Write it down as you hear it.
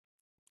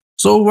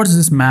So what's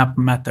this map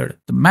method?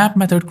 The map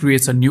method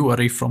creates a new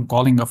array from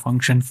calling a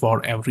function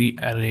for every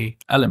array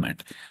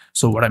element.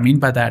 So what I mean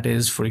by that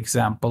is, for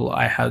example,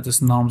 I have this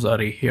nums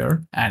array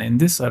here, and in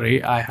this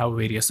array, I have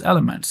various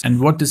elements. And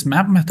what this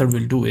map method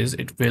will do is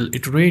it will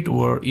iterate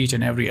over each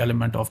and every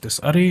element of this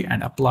array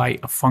and apply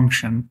a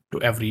function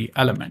to every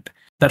element.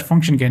 That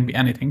function can be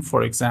anything.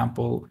 For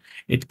example,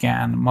 it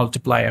can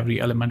multiply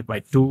every element by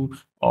 2,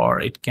 or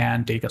it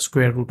can take a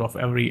square root of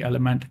every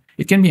element.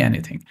 It can be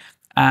anything.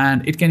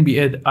 And it can be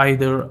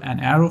either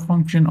an arrow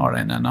function or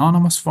an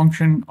anonymous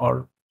function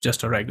or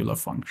just a regular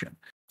function.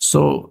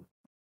 So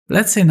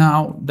let's say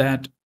now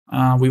that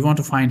we want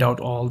to find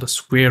out all the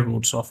square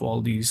roots of all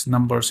these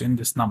numbers in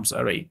this nums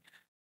array.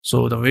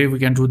 So the way we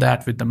can do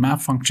that with the map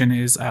function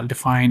is I'll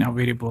define a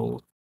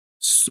variable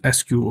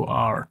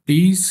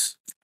sqrts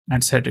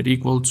and set it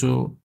equal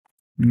to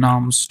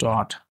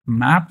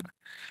nums.map.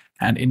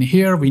 And in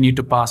here, we need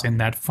to pass in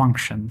that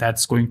function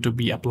that's going to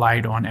be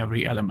applied on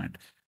every element.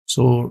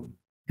 So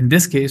in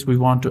this case, we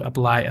want to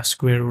apply a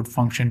square root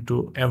function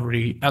to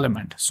every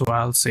element. So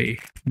I'll say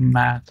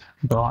math.sqrt.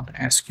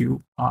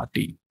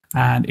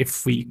 And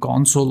if we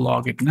console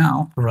log it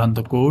now, run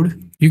the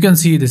code, you can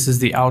see this is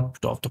the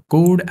output of the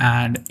code,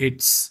 and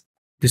it's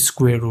the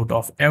square root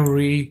of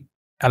every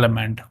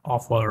element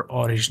of our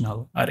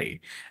original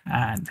array,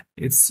 and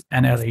it's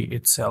an array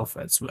itself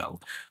as well.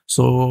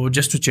 So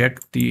just to check,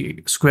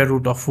 the square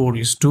root of 4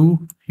 is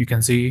 2. You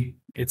can see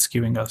it's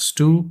giving us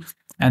 2,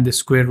 and the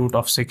square root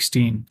of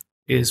 16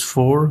 is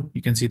 4.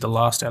 You can see the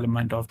last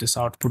element of this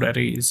output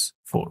array is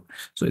 4.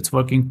 So it's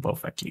working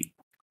perfectly.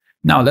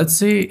 Now let's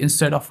say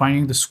instead of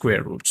finding the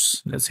square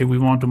roots, let's say we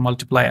want to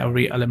multiply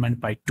every element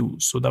by 2.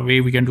 So the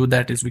way we can do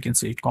that is we can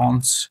say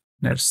const,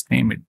 let's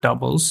name it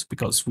doubles,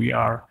 because we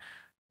are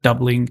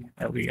doubling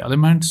every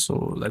element.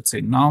 So let's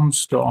say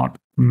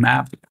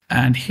nums.map,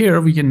 and here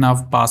we can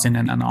now pass in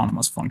an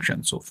anonymous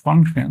function. So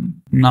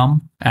function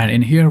num, and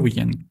in here we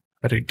can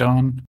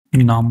return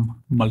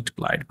num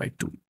multiplied by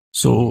 2.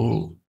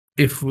 So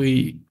if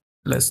we,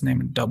 let's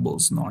name it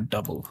doubles, not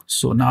double.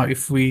 So now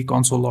if we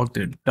console log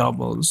the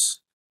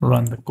doubles,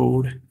 run the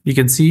code, you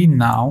can see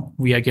now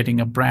we are getting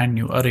a brand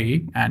new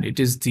array, and it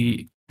is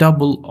the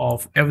double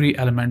of every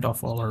element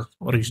of our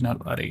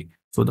original array.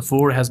 So the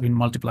 4 has been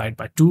multiplied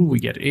by 2, we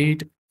get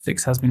 8.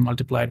 6 has been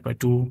multiplied by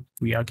 2,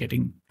 we are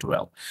getting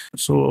 12.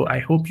 So I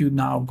hope you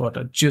now got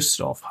a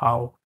gist of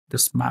how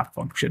this map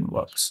function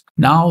works.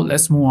 Now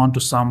let's move on to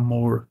some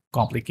more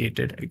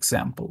complicated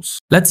examples.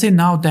 Let's say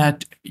now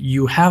that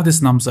you have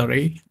this nums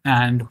array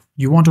and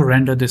you want to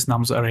render this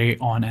nums array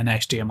on an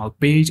HTML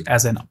page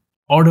as an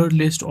ordered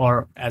list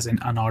or as an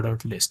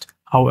unordered list,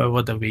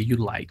 however the way you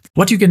like.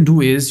 What you can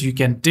do is you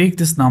can take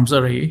this nums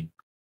array,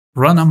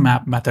 run a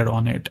map method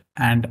on it,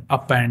 and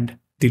append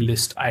the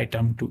list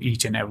item to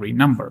each and every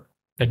number.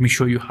 Let me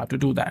show you how to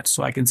do that.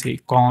 So I can say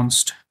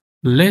const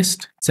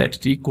list, set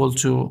it equal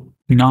to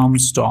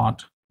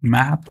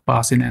nums.map,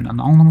 pass in an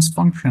anonymous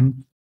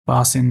function,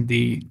 pass in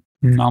the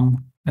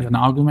num as an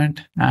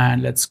argument,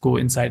 and let's go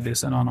inside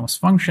this anonymous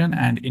function.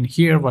 And in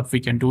here, what we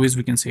can do is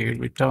we can say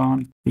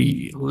return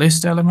the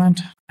list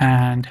element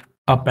and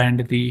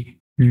append the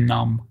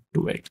num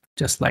to it,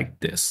 just like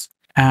this.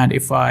 And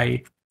if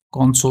I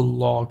console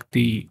log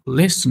the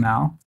list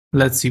now,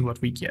 let's see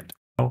what we get.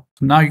 So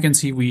now you can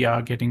see we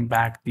are getting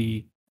back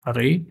the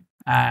array,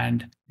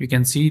 and you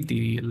can see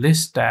the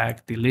list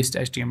tag, the list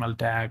HTML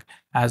tag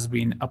has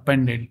been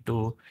appended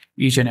to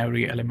each and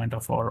every element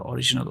of our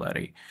original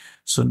array.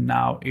 So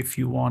now if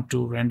you want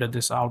to render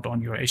this out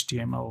on your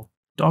HTML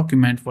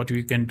document, what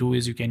you can do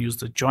is you can use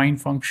the join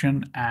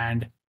function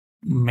and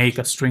make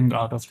a string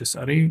out of this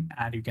array,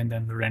 and you can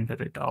then render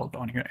it out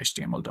on your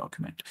HTML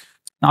document.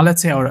 Now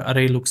let's say our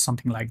array looks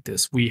something like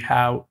this. We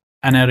have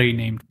an array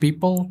named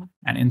people,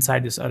 and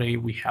inside this array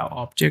we have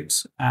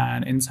objects,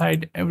 and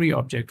inside every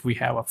object we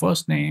have a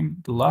first name,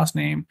 the last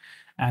name,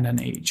 and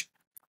an age.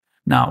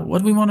 Now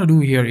what we want to do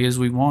here is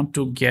we want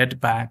to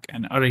get back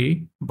an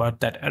array, but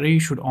that array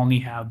should only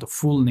have the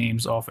full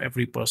names of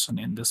every person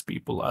in this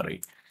people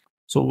array.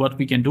 So what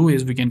we can do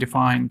is we can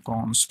define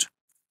const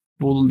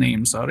full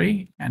names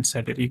array and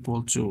set it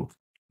equal to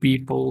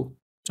people.map.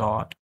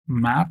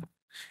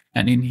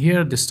 And in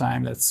here, this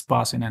time, let's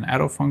pass in an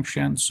arrow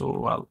function.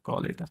 So I'll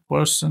call it a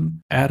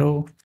person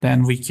arrow.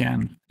 Then we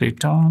can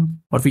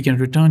return. What we can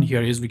return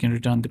here is we can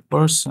return the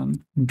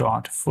person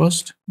dot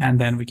first, and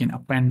then we can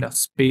append a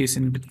space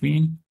in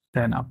between,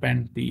 then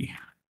append the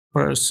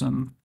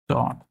person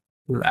dot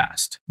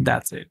last.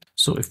 That's it.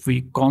 So if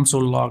we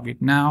console log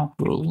it now,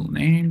 full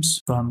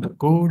names, run the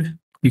code,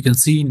 you can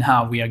see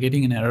now we are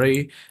getting an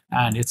array,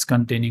 and it's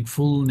containing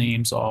full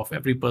names of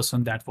every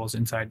person that was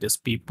inside this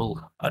people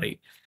array.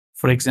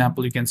 For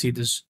example, you can see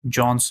this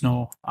Jon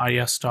Snow,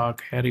 Arya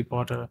Stark, Harry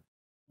Potter,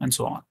 and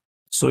so on.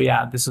 So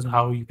yeah, this is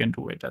how you can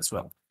do it as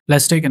well.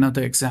 Let's take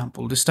another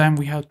example. This time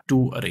we have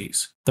two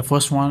arrays. The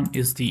first one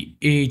is the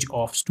age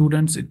of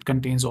students. It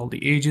contains all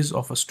the ages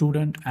of a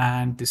student.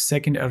 And the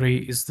second array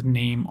is the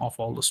name of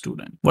all the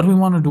students. What we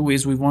want to do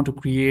is we want to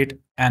create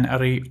an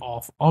array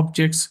of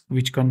objects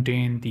which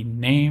contain the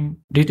name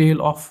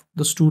detail of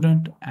the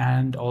student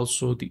and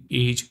also the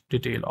age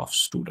detail of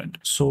student.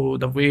 So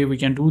the way we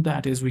can do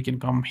that is we can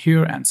come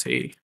here and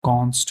say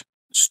const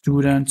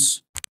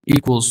students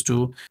equals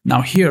to,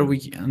 now here we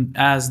can,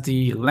 as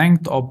the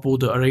length of both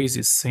the arrays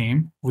is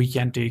same, we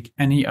can take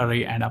any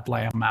array and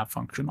apply a map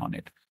function on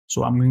it.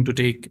 So I'm going to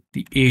take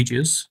the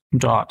ages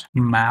dot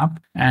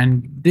map,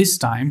 and this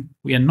time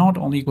we are not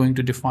only going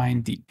to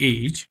define the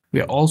age,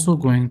 we are also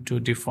going to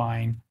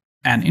define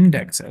an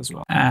index as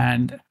well,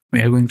 and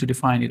we are going to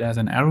define it as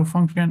an arrow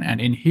function.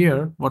 And in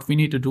here what we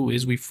need to do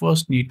is we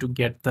first need to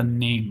get the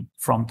name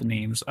from the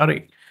names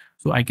array.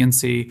 So I can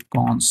say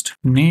const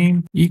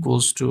name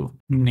equals to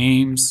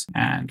names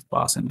and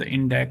pass in the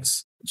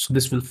index. So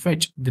this will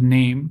fetch the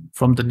name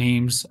from the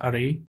names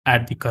array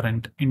at the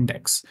current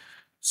index.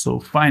 So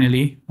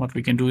finally, what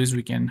we can do is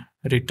we can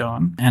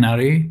return an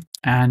array,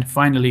 and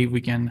finally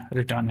we can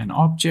return an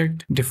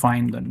object,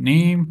 define the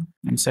name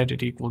and set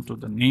it equal to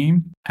the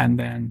name, and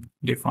then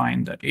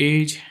define the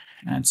age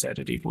and set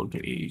it equal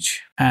to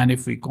age. And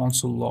if we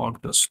console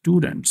log the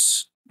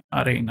students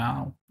array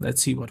now,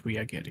 let's see what we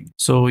are getting.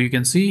 So you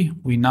can see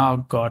we now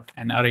got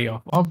an array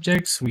of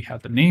objects. We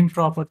have the name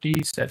property,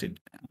 set it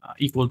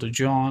equal to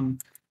John,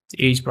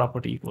 the age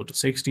property equal to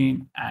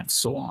 16, and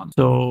so on.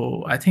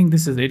 So I think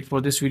this is it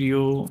for this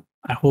video.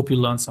 I hope you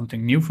learned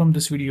something new from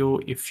this video.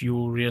 If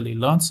you really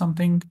learned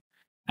something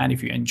and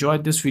if you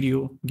enjoyed this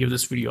video, give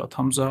this video a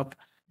thumbs up.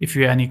 If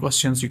you have any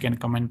questions, you can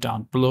comment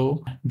down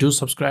below. Do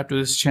subscribe to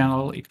this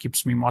channel. It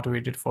keeps me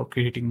motivated for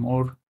creating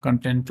more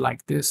content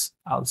like this.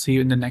 I'll see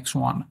you in the next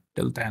one.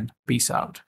 Till then, peace out.